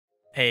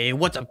Hey,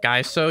 what's up,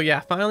 guys? So yeah,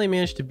 finally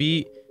managed to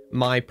beat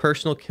my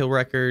personal kill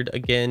record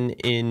again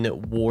in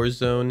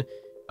Warzone.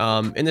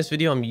 In this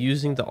video, I'm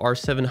using the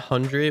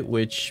R700,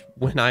 which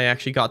when I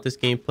actually got this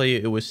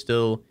gameplay, it was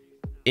still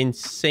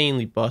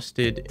insanely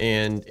busted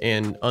and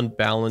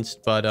unbalanced.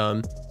 But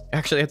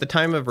actually, at the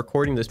time of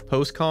recording this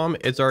post-com,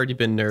 it's already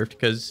been nerfed,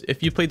 because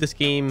if you played this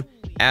game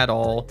at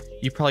all,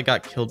 you probably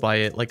got killed by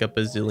it like a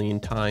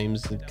bazillion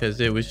times, because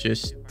it was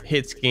just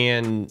hit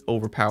scan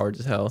overpowered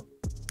as hell.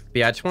 But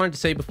yeah, I just wanted to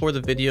say before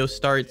the video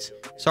starts,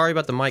 sorry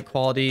about the mic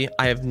quality.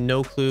 I have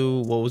no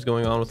clue what was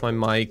going on with my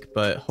mic,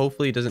 but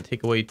hopefully it doesn't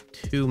take away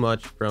too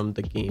much from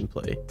the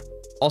gameplay.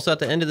 Also, at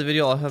the end of the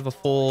video, I'll have a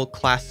full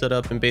class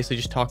setup and basically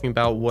just talking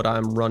about what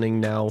I'm running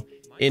now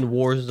in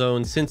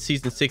Warzone since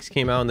Season 6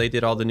 came out and they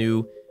did all the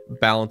new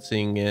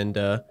balancing and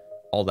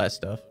all that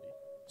stuff.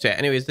 So yeah,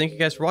 anyways, thank you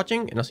guys for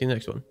watching, and I'll see you in the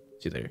next one.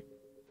 See you later.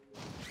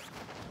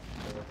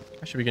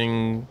 I should be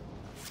getting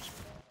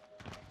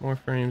more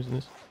frames in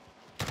this.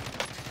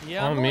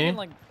 Yeah, on me.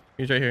 like...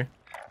 He's right here.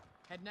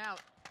 Heading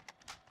out.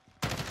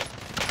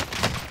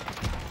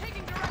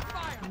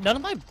 None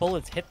of my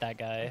bullets hit that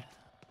guy.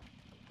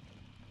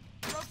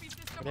 Trophy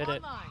system Did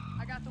it. online.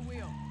 I got the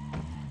wheel.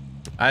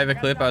 I have a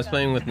clip. I was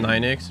playing with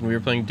 9X and we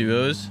were playing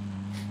duos,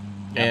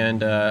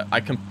 and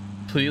I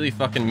completely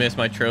fucking missed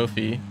my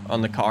trophy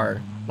on the car.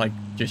 Like,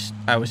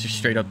 I was just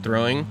straight up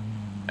throwing,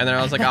 and then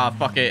I was like, ah,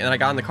 fuck it, and then I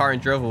got in the car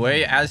and drove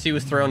away as he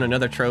was throwing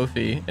another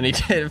trophy, and he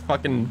did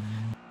fucking.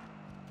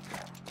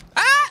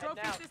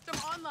 Trophy system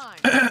online.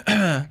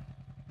 I'm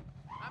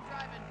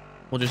driving.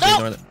 We'll just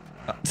ignore that.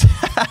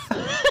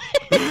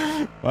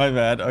 My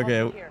bad.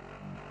 Okay.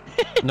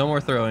 No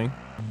more throwing.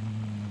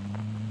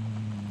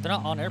 They're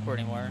not on airport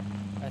anymore.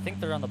 I think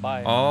they're on the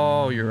buy.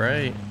 Oh, you're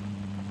right.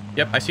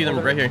 Yep, I see them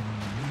right here.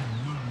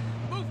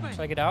 Movement.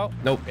 Should I get out?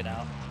 Nope. Get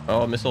out.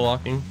 Oh, missile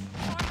locking.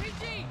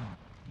 RPG.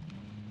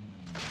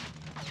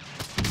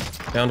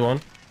 Downed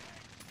one.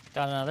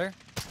 Got another.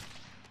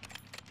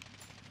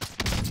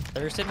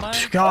 Thirsted mine?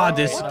 God,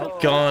 this Oh.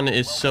 gun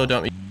is so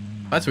dumb.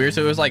 That's weird.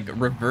 So it was like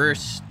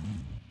reverse.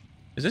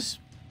 Is this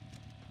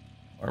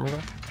armor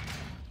gun?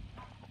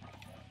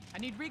 I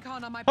need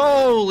recon on my.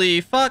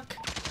 Holy fuck.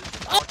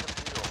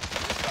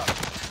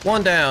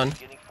 One down.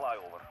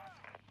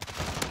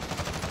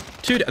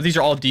 Dude, these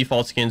are all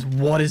default skins.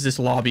 What is this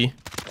lobby?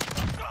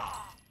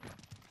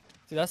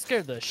 Dude, that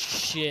scared the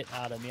shit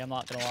out of me. I'm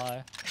not gonna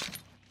lie.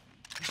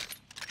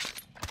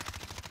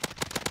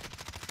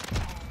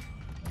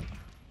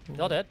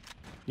 Y'all dead?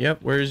 Yep,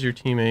 where's your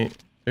teammate?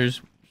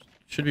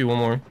 Should be one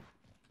more.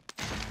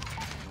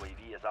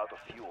 UAV is out of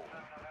fuel.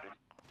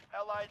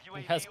 Allied UAV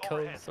He has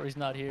code, overhead. so he's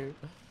not here.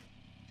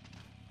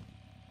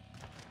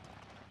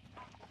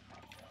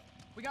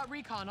 We got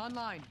recon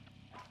online.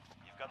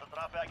 You've got the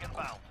drop bag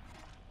inbound.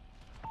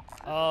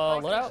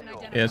 Let out.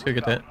 Yeah, let's go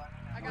get that.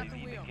 I got the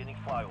UAV wheel. beginning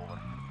flyover.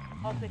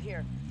 I'll sit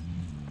here.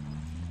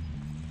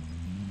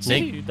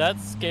 Nate? Dude, that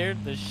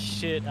scared the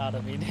shit out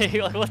of me,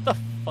 Nate. Like, what the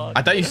fuck?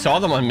 I thought you saw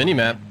them on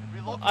minimap.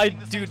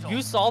 Dude,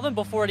 you saw them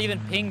before it even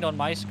pinged on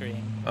my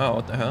screen. Oh,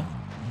 what the hell?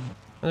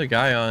 Another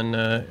guy on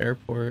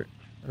airport.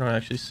 I don't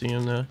actually see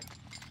him though.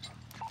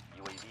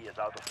 UAV is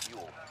out of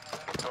fuel.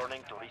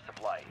 Returning to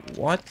resupply.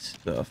 What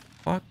the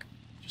fuck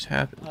just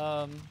happened?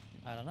 I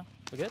don't know.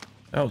 We good?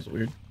 That was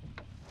weird.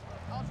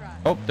 I'll drive.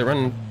 Oh, they're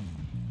running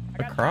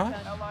across?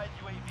 Allied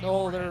UAV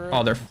Oh, overhead. they're...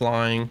 Oh, they're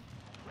flying. Enemy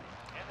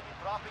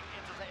dropping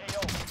into the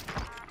AO.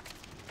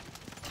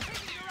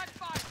 Taking direct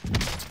fire.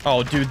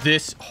 Oh, dude,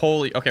 this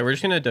holy. Okay, we're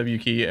just gonna W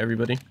key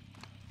everybody.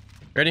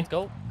 Ready?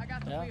 Go. I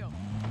got the Yeah. wheel.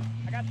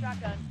 I got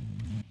shotgun.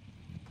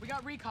 We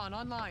got recon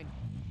online.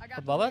 I got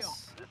Above the wheel.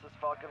 us? This is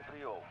Falcon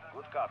 3-0.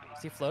 Good copy.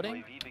 Is he floating?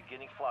 UAV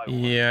beginning flyover.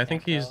 Yeah, I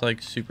think he's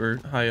like super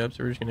high up,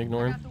 so we're just gonna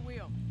ignore I him. got the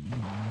wheel.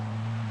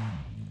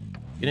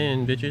 Get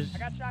in, bitches. I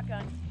got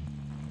shotgun.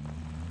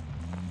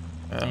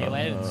 He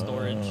landed in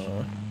storage.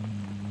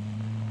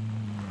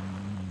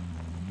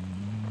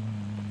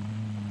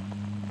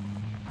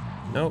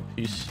 Nope,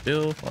 he's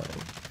still flying.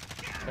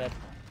 Dead.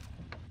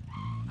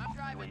 I'm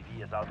driving.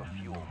 UAV is out of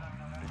fuel.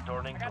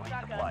 Returning to I got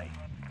shotgun.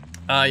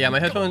 resupply. Yeah, my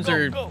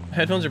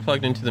headphones are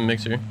plugged into the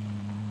mixer.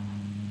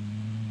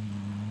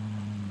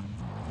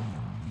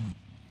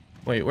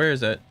 Wait, where is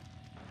that?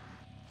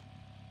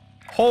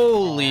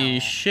 Holy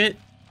shit.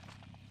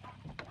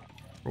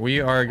 We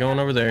are going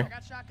over I there.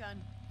 got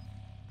shotgun.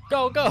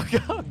 Go, go,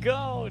 go,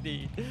 go,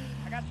 dude.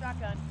 I got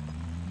shotgun.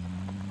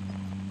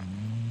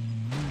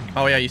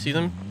 Oh yeah, you see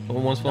them? The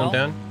one's falling No.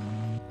 down.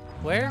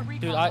 Where? Recon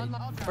Dude,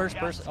 on- first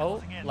person.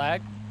 Oh,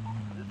 lag.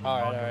 This is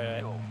Alright, Falcon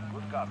alright, 3-0.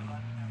 Good copy.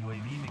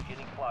 UAV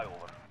beginning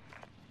flyover.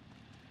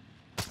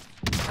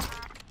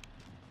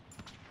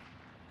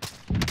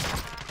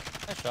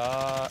 Nice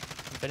shot.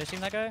 I'm finishing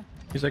that guy.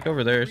 He's like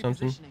over there or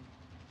something. Repositioning.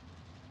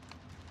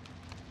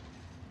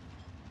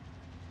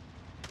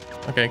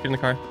 Okay, get in the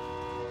car.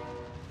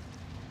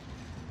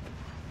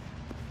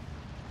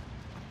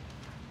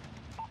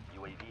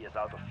 UAV is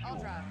out of I'll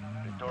fuel. drive.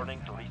 Returning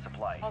to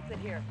resupply. I'll sit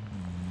here.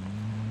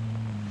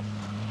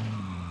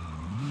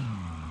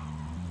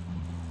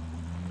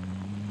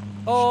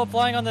 Oh,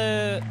 flying on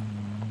the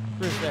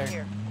roof there.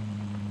 Here.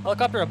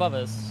 Helicopter above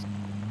us.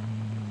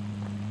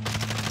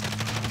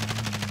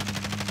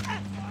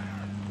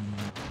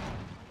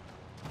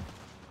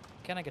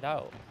 Can I get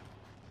out?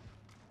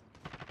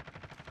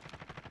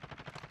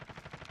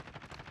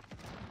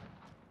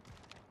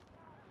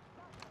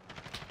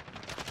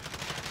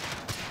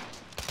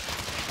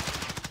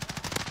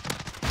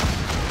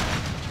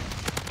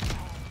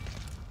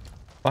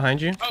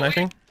 Behind you,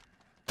 sniping.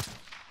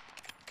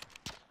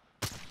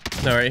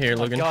 No, right here,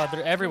 Oh Logan. god,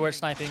 they're everywhere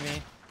sniping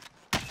me.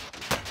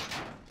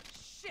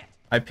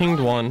 I pinged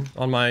one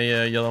on my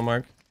yellow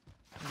mark.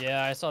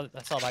 Yeah, I saw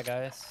that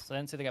guy. So I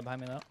didn't see the guy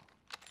behind me though.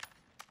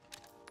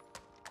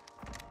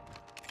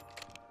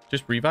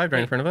 Just revived right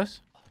in Wait. front of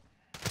us.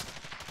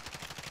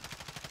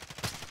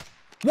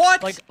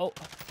 What? Like, oh,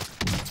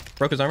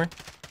 Broke his armor.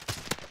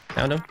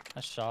 Downed him.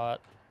 a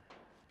shot.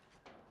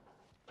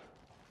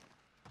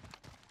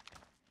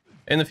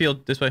 In the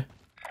field, this way.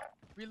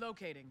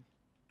 Relocating.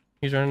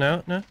 He's running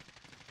out now.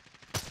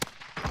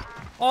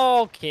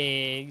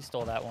 Okay, you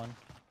stole that one.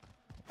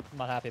 I'm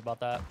not happy about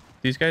that.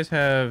 These guys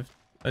have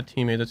a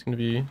teammate that's going to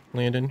be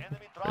landing Enemy right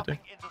there. dropping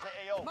into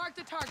the AO. Mark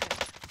the target.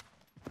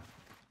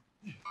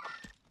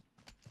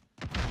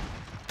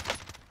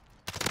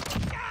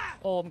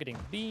 Oh, I'm getting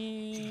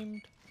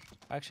beamed.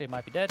 Actually, I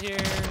might be dead here.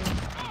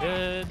 I'm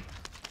good.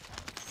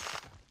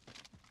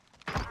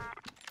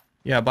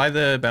 Yeah, by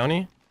the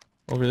bounty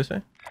over this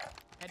way.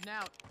 Heading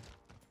out.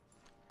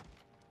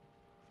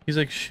 He's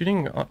like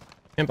shooting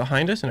in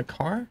behind us in a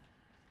car.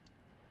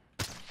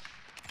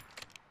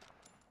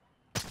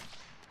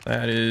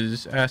 That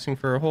is asking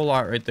for a whole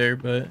lot right there,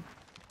 but...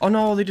 Oh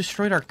no, they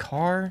destroyed our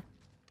car.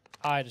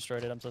 I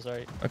destroyed it. I'm so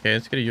sorry. Okay,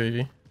 let's get a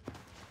UAV.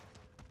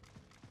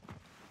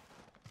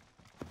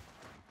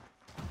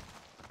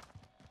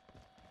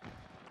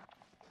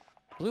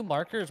 Blue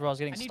marker is where I was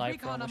getting I need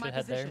sniped recon from. on We my should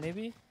head there, position.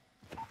 maybe.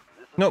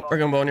 Nope, we're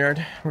going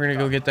Boneyard. We're gonna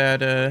go get that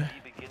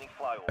Beginning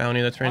flyover.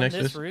 bounty that's right On next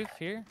to this us. roof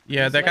here.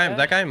 Yeah, You see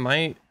that guy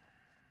might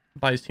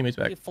buy his teammates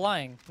back. He's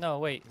flying. No,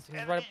 wait. He's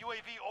Enemy right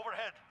UAV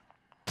overhead.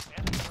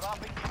 Enemy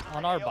dropping into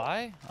on the our AO.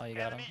 buy. Oh, you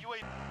got him. Enemy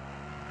UAV.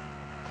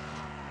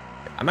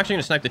 I'm actually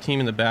gonna snipe the team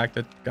in the back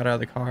that got out of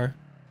the car.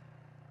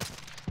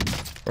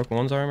 Broke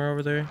one's armor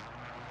over there.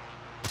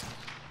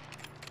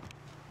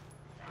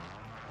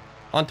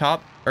 On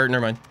top, or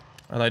never mind.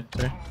 I lied.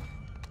 Sorry.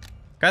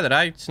 Guy that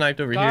I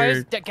sniped over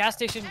Guys, here. gas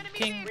station Enemy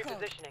king. vehicle.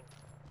 Repositioning.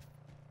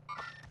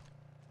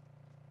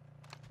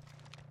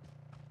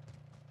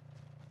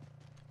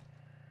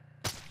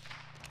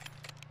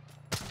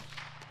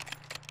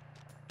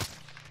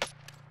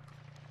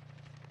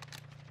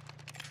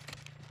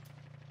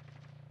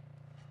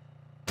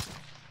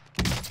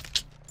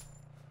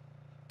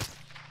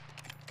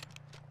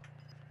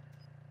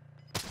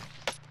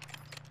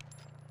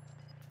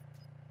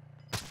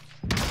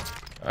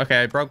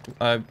 Okay,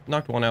 I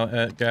knocked one out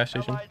at gas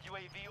station. Allied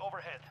UAV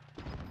overhead.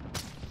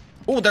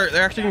 Oh,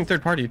 they're actually doing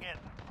third party. In.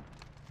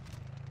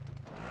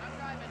 I'm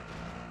driving.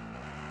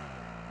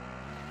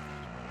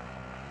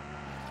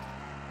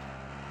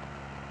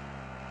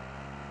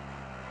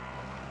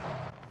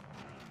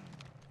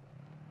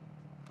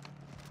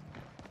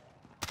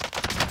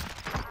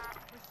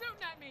 They're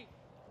shooting at me.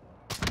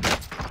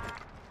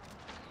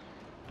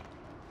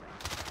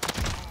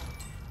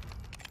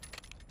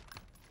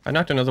 I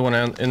knocked another one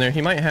out in there.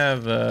 He might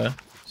have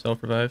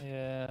self revive.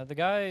 Yeah, the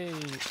guy.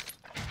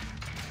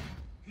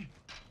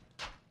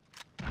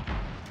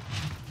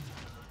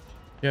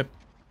 Yep.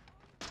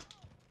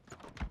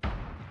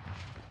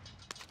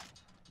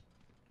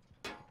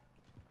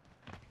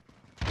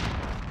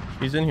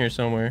 He's in here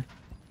somewhere.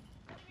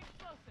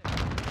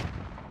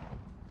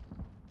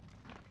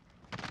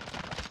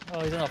 Oh,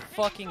 he's in a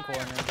fucking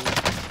corner, dude.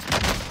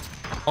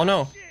 Oh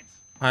no,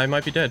 I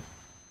might be dead.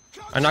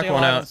 I knocked Stay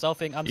one alive, out. I'm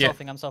selfing. I'm Yeah.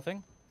 selfing. I'm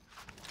selfing.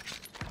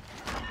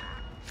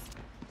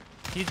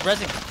 He's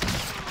rezzing.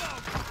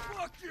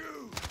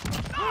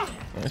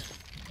 Nice.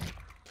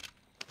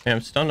 Damn,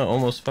 Stunna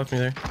almost fucked me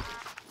there.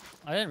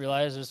 I didn't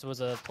realize this was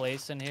a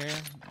place in here.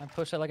 I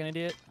pushed it like an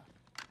idiot.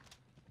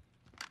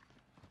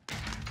 Do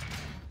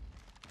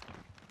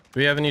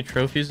we have any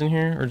trophies in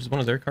here? Or does one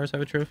of their cars have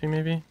a trophy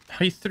maybe?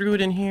 He threw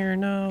it in here,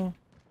 no.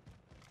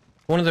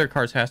 One of their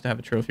cars has to have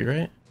a trophy, right?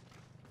 I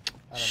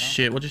don't know.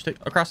 Shit, we'll just take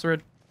across the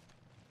road.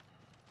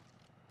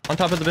 On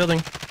top of the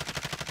building.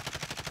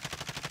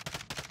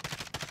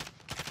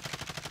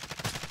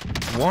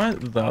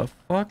 What the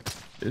fuck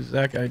is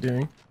that guy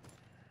doing?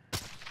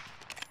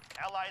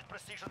 Allied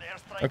precision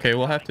airstrike. Okay,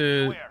 we'll have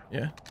to... Beware.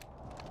 Yeah.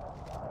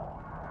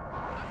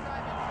 I'm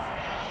driving.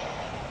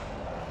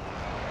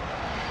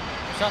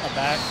 Shot in the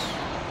back.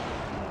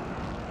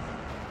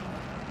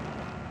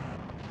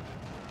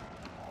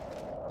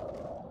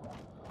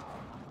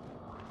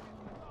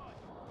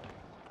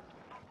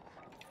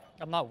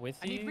 I'm not with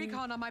I need you.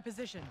 recon on my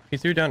position. He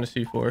threw down to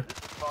C4. Target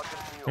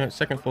field. Yeah,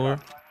 second floor.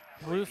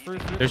 Roof,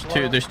 roof, roof. There's as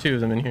well. two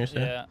of them in here, so...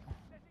 Yeah.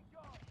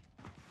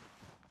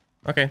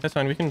 Okay, that's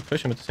fine. We can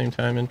push him at the same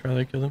time and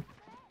probably kill them.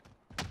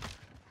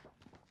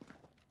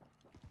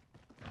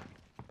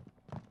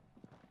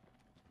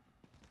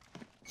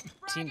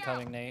 team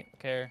coming, Nate.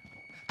 Care.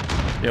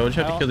 Yeah, we'll just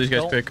have to kill these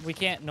guys quick. We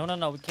can't. No,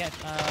 we can't.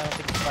 I don't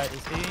think we can fight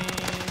this team.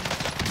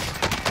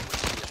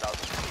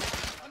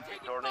 I'm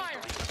taking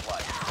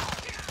fire.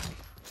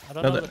 I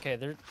don't know. Okay,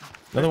 they're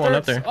Another one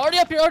up there. Already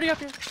up here. Already up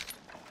here.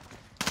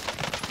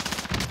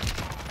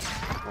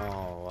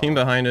 Oh, wow. Team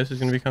behind us is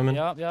gonna be coming.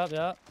 Yep.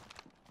 Yep,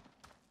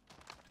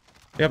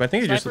 I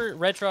think he just. Sniper,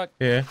 red truck.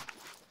 Yeah.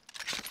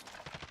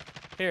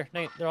 Here,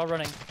 Nate. They're all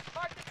running.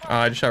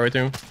 I just shot right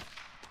through him.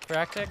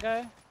 Crack that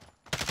guy. Knock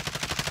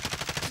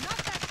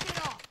that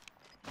shit off.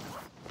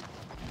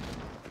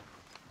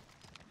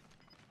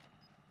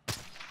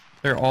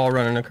 They're all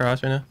running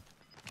across right now.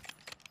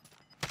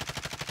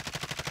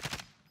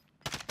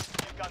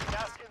 You've got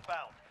gas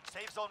inbound.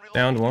 Safe zone relocated.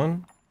 Downed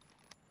one.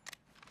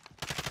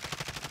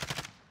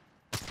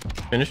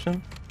 Finished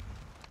him.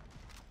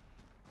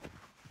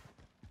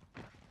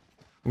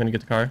 I'm gonna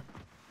get the car.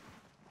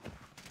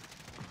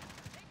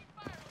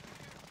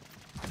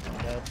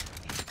 Dead.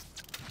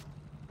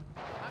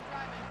 I'm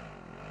driving.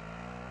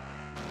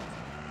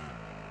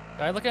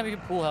 Guy looking at me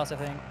pool house, I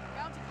think.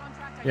 Bounty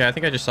contract. Yeah, I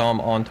think I just saw him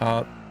on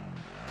top.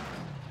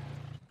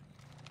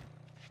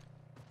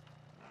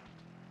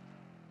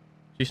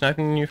 She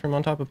sniping you from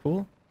on top of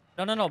pool?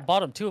 No.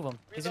 Bottom. 2 of them.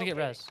 He's gonna get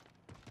res.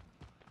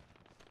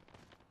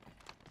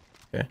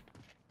 Okay.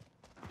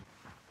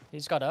 He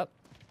just got up.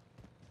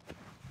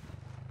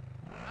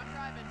 I'm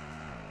driving.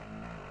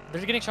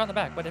 They're getting shot in the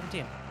back by a different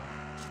team.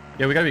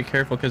 Yeah, we gotta be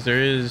careful because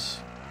there is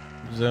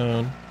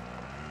zone.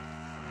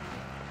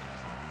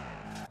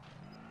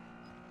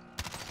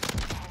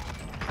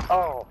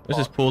 Oh. This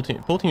is pool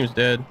team. Pool team's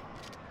dead.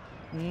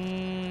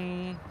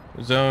 Zone.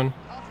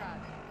 I'll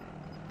drive.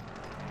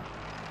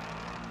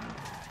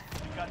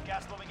 You've got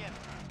gas moving in.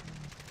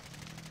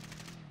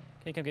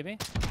 Can you come get me?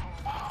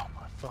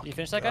 You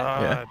finish that guy?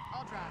 Yeah.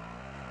 I'll drive.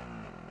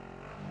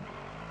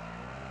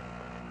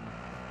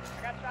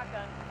 I got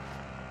shotgun.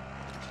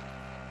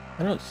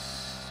 I don't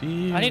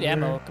see. I need where-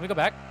 ammo. Can we go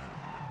back?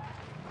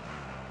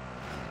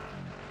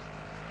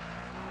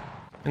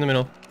 In the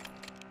middle.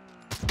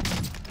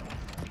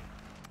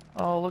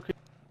 Oh, look at.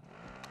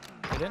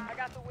 Get in. I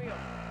got the wheel.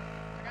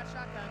 I got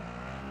shotgun.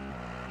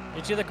 Did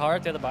you see the car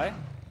at the other buy?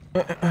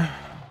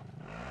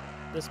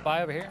 This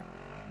buy over here?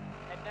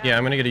 Head down. Yeah,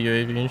 I'm gonna get a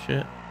UAV and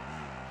shit.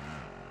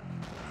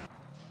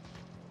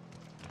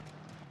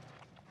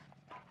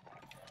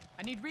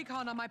 I need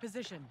recon on my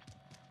position.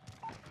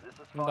 This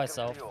is Me by Falcon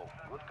self. 3.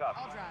 Good copy.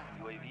 I'll drive.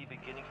 UAV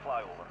beginning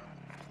flyover.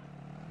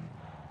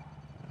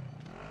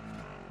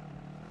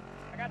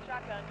 I got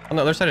shotgun. On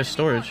the other side is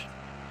storage.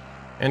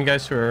 And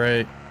guys to our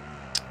right.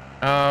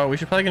 We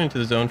should probably get into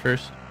the zone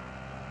first.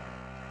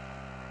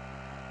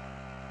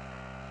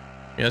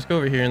 Yeah, let's go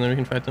over here and then we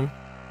can fight them.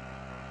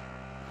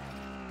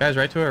 Guys,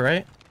 right to our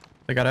right.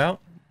 They got out.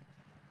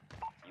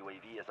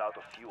 UAV is out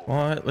of fuel.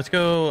 What? Let's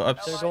go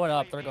up. They're going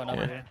up. They're going up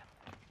Yeah. over here.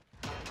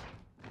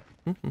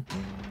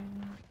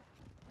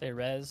 They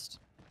rezzed.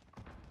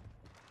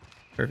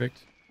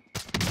 Perfect.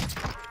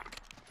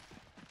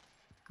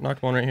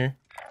 Knocked one right here.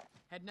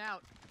 Heading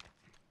out.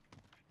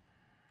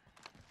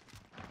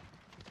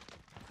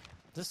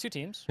 Is this 2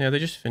 teams? Yeah, they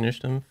just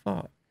finished them.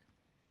 Fuck.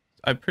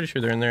 I'm pretty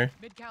sure they're in there.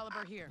 Mid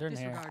caliber here. They're in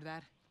here. Disregard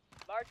that.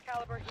 Large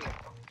caliber here.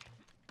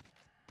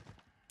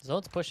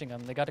 Zone's pushing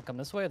them. They got to come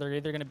this way. They're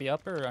either going to be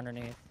up or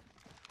underneath.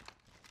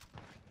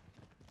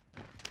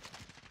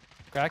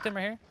 Cracked him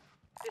right here.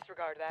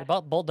 Disregard that.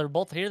 They're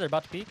both here. They're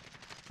about to peek.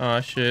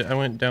 Oh shit, I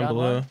went down Got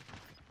below. one.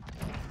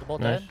 They're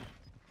both Nice.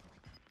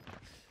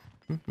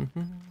 dead.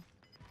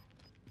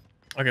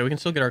 Okay, we can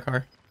still get our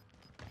car.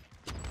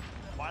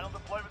 Final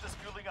deployment is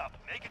fueling up.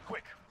 Make it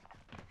quick.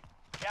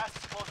 Gas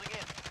is closing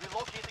in.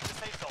 Relocating the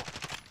safe zone.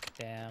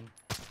 Damn.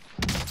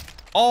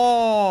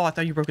 Oh, I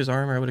thought you broke his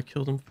armor. I would have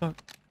killed him.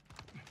 Fuck.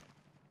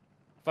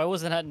 If I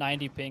wasn't at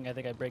 90 ping, I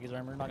think I'd break his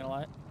armor. Not gonna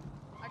lie.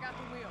 I got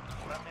the wheel.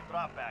 Friendly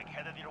drop bag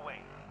headed your way.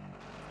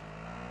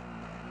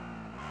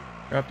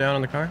 Drop down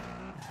on the car.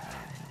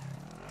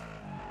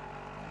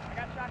 I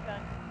got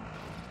shotgun.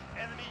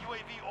 Enemy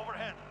UAV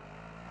overhead.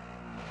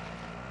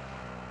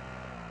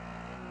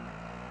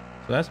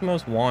 So that's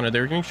most wanted. They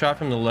were getting shot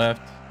from the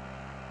left.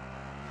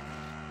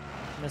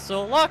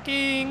 Missile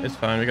locking. It's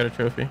fine. We got a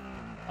trophy.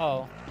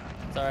 Oh,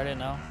 sorry, I didn't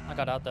know. I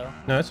got out though.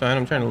 No, it's fine.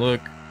 I'm trying to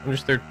look. I'm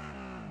just third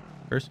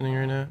personing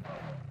right now.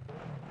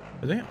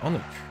 Are they on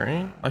the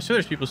train? I see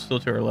there's people still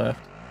to our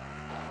left.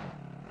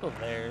 Go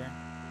there.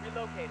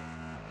 Relocating.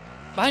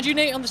 Behind you,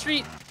 Nate, on the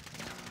street.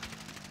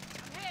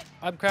 I'm hit.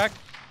 I'm cracked.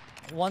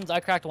 I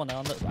cracked one.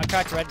 I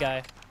cracked red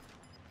guy.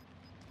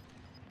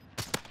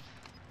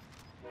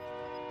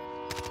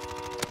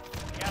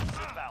 Gas is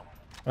inbound.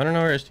 I don't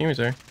know where his teammates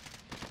are.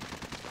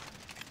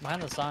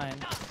 Behind the sign.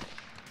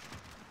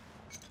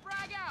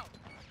 Frag out.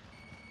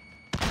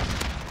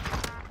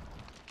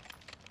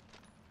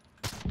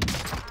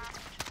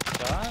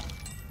 Shot.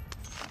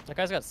 That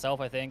guy's got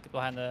self, I think,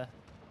 behind the.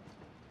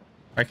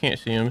 I can't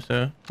see him,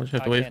 so we'll just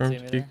have to wait for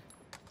him to peek.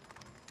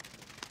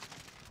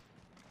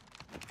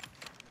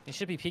 He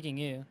should be peeking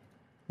you.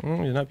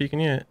 He's not peeking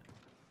yet.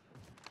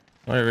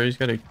 Whatever, he's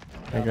got a...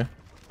 There you go.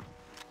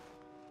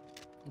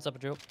 What's up,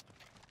 Joe?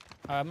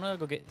 I'm gonna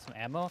go get some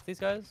ammo off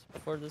these guys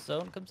before the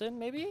zone comes in,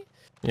 maybe?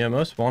 Yeah,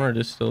 most wanted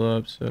is still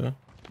up, so.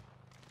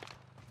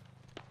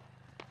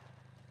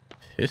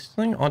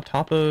 Pistoling on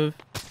top of.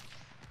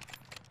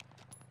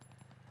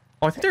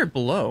 Oh, I think they're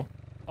below.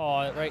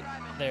 Oh, right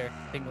there.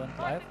 Penguin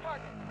live.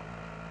 Target.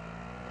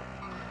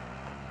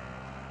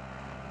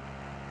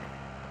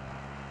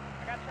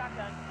 I got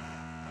shotgun.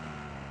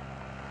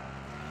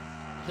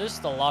 There's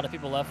just a lot of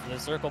people left for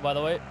this circle, by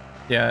the way.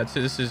 Yeah,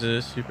 this is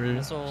a super.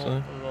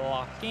 Missile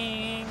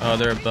locking. Oh,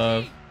 they're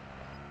above.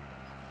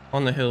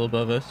 On the hill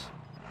above us.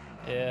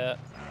 Yeah.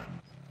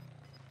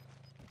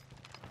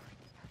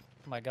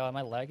 Oh my god, am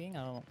I lagging?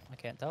 I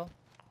can't tell.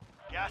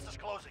 Gas is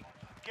closing.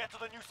 Get to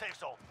the new safe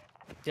zone.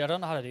 Dude, I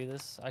don't know how to do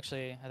this.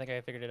 Actually, I think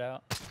I figured it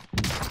out.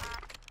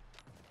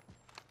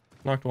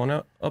 Knocked one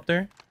out up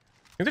there.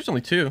 I think there's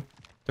only two.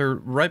 They're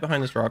right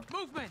behind this rock.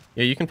 Movement.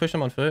 Yeah, you can push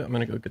them on foot. I'm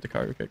gonna go get the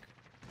car real quick.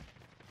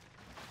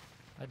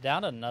 I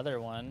downed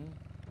another one.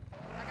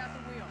 I got the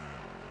wheel.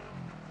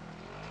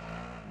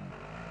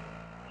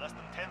 Less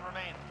than 10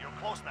 remain. You're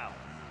close now.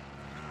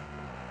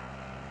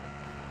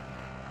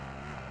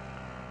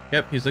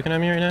 Yep, he's looking at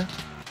me right now.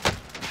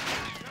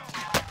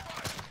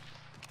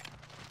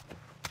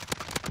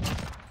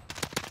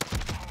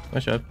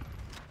 Nice job.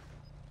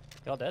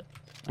 Y'all dead?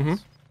 Mm-hmm.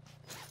 Nice.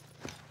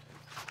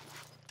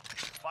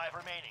 5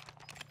 remaining.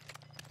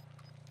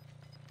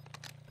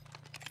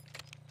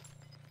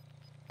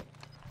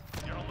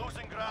 You're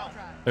losing ground.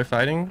 They're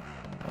fighting.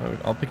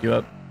 I'll pick you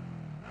up.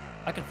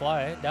 I can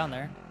fly down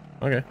there.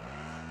 Okay.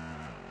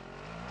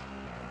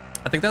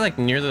 I think they're like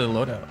near the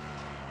loadout.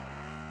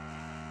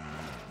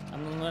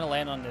 I'm gonna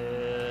land on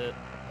the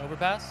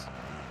overpass.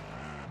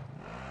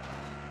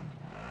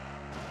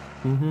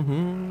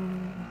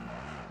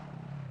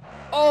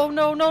 Oh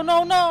no no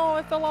no no!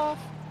 I fell off.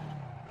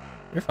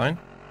 You're fine.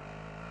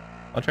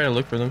 I'll try to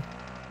look for them.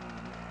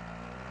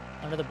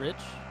 Under the bridge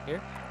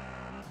here.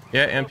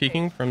 Yeah, and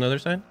peeking from the other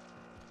side.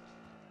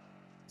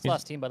 It's the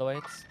last team, by the way.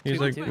 It's He's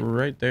 2v2. like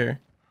right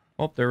there.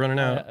 Oh, they're running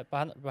out.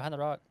 Behind the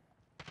rock.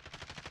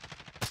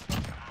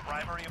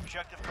 Primary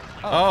objective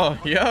complete. Oh,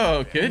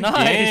 yo, good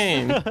Nice.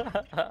 game,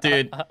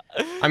 dude.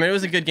 I mean, it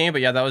was a good game,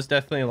 but yeah, that was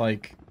definitely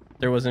like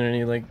there wasn't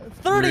any like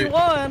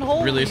 31.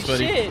 Holy really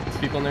sweaty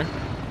shit! people in there.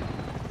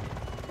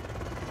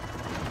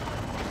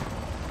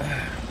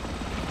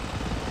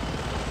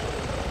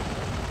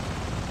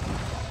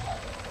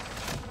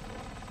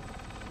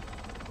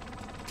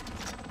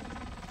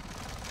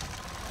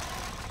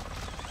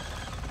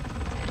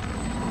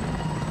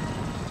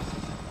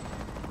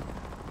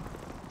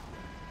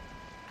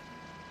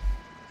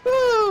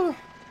 Woo.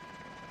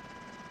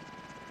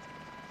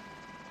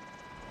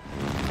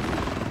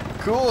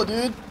 Cool,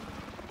 dude.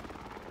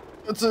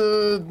 That's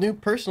a new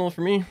personal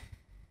for me.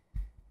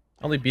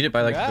 I only beat it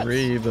by like Congrats.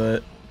 3,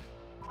 but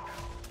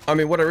I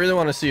mean, what I really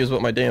want to see is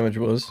what my damage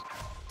was.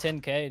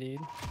 10k, dude.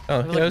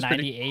 Oh, It was yeah, like that's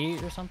pretty.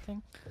 98 or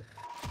something.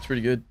 It's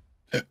pretty good.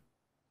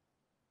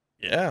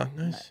 Yeah,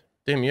 nice.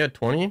 Damn, you had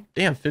 20.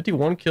 Damn,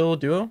 51 kill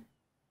duo.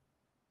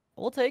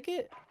 We'll take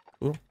it.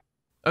 Cool.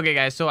 Okay,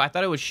 guys, so I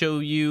thought I would show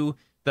you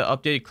the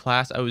updated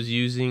class I was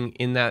using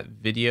in that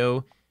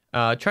video.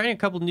 Trying a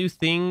couple new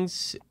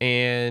things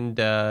and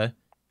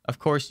of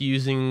course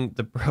using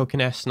the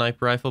broken ass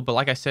sniper rifle. But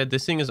like I said,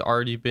 this thing has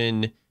already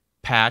been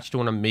patched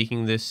when I'm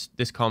making this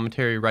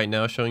commentary right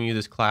now, showing you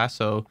this class.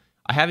 So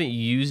I haven't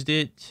used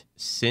it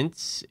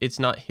since it's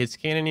not hit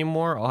scan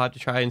anymore. I'll have to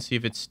try and see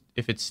if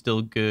it's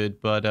still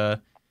good,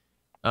 but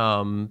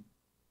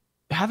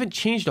haven't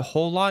changed a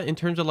whole lot in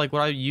terms of like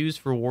what I use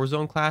for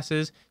Warzone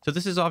classes. So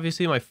this is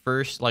obviously my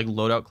first like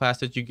loadout class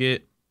that you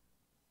get.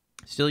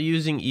 Still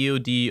using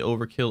EOD,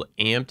 Overkill,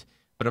 Amped,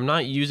 but I'm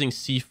not using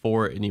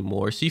C4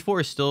 anymore.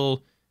 C4 is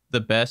still the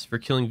best for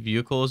killing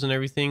vehicles and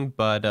everything,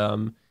 but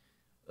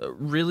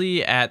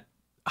really at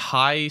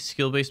high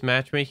skill-based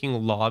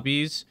matchmaking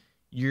lobbies,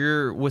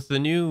 you're with the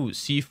new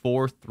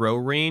C4 throw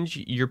range,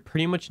 you're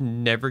pretty much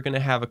never going to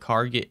have a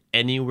car get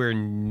anywhere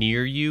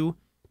near you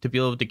to be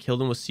able to kill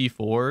them with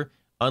C4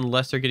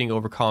 unless they're getting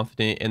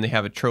overconfident and they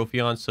have a trophy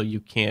on, so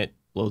you can't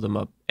blow them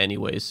up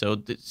anyways. So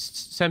the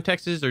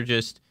Semtexes are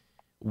just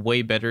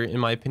way better in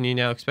my opinion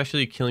now,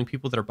 especially killing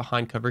people that are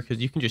behind cover,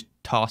 because you can just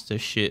toss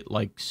this shit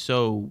like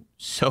so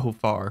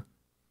far.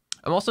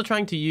 I'm also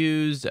trying to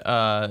use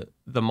the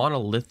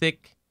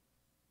monolithic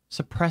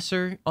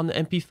suppressor on the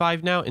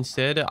MP5 now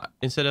instead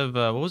of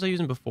what was I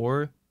using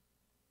before?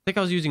 I think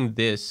I was using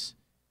this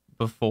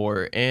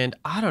before, and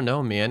I don't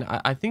know, man.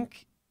 I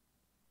think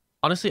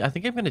honestly, I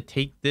think I'm gonna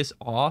take this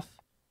off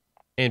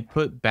and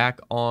put back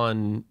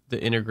on the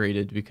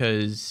integrated,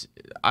 because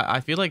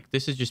I feel like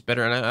this is just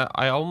better, and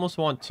I almost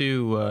want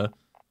to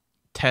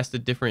test a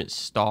different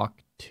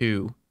stock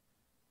too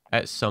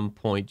at some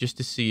point just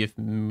to see if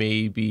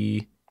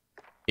maybe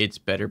it's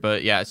better.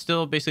 But yeah, it's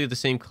still basically the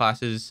same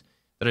classes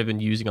that I've been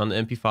using on the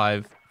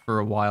MP5 for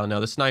a while now.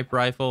 The sniper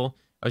rifle,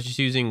 I was just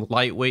using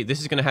lightweight. This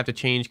is going to have to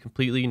change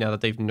completely now that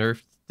they've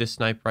nerfed this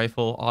sniper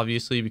rifle,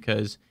 obviously,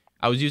 because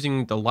I was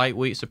using the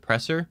lightweight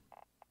suppressor,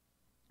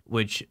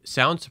 which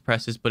sound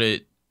suppresses, but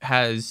it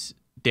has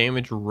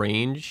damage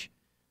range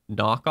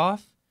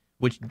knockoff,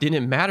 which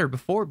didn't matter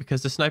before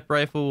because the sniper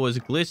rifle was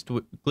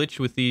glitched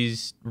with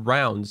these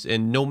rounds,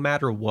 and no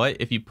matter what,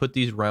 if you put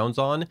these rounds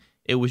on,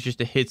 it was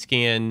just a hit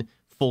scan,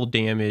 full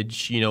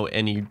damage, you know,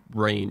 any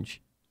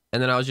range.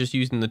 And then I was just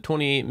using the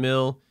 28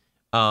 mil.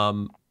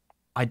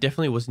 I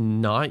definitely was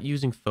not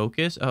using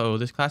focus. Oh,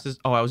 this class is,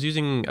 oh, I was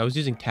using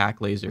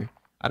tac laser.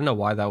 I don't know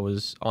why that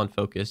was on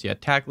focus. Yeah,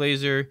 tac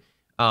laser,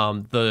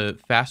 the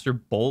faster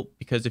bolt,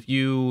 because if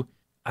you,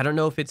 I don't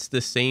know if it's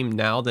the same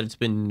now that it's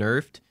been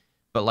nerfed,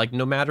 but like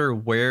no matter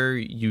where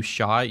you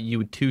shot, you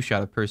would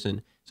two-shot a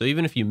person. So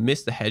even if you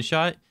miss the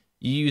headshot,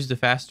 you use the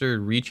faster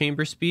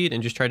rechamber speed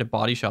and just try to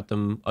body shot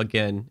them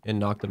again and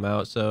knock them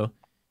out. So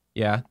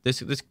yeah,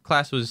 this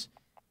class was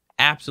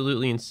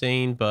absolutely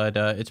insane, but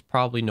it's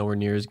probably nowhere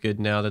near as good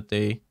now that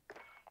they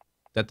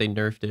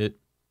nerfed it.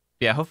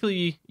 Yeah,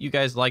 hopefully you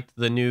guys liked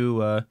the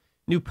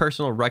new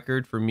personal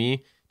record for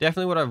me.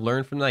 Definitely what I've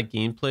learned from that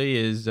gameplay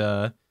is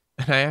and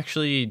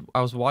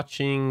I was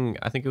watching,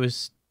 I think it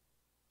was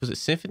it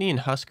Symphony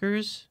and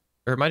Huskers?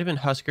 Or it might have been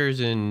Huskers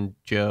and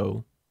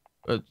Joe.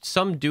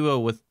 Some duo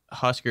with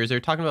Huskers. They're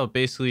talking about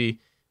basically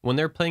when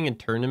they're playing in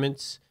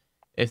tournaments,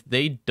 if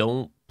they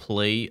don't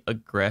play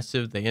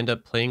aggressive, they end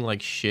up playing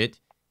like shit.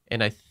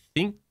 And I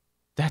think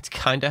that's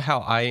kind of how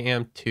I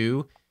am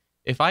too.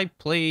 If I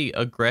play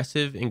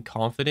aggressive and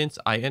confidence,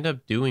 I end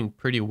up doing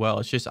pretty well.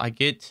 It's just I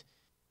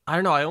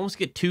don't know, I almost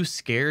get too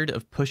scared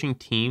of pushing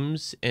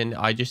teams, and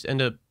I just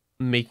end up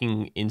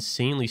making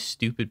insanely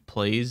stupid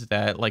plays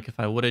that, like, if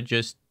I would have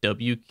just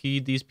W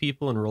keyed these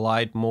people and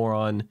relied more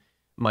on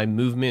my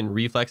movement and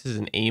reflexes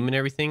and aim and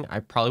everything, I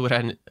probably would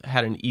have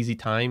had an easy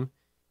time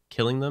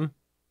killing them.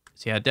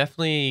 So yeah,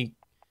 definitely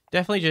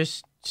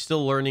just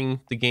still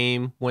learning the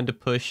game, when to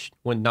push,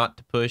 when not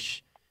to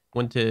push,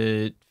 when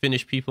to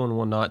finish people and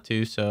when not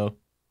to. So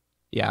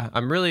yeah,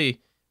 I'm really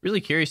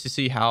curious to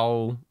see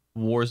how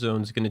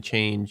Warzone's going to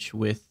change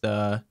with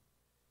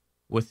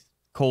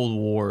Cold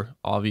War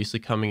obviously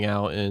coming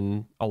out,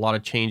 and a lot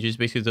of changes,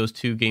 basically those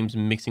two games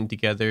mixing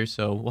together.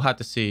 So we'll have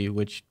to see,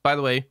 which, by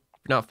the way, if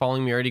you're not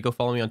following me already, go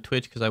follow me on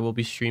Twitch, because I will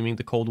be streaming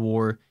the Cold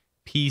War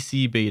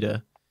PC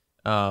beta,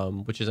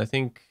 which is, I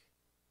think,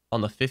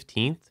 on the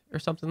 15th or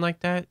something like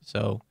that.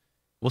 So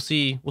we'll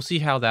see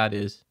how that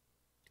is.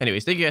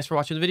 Anyways, thank you guys for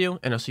watching the video,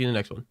 and I'll see you in the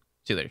next one.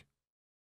 See you later.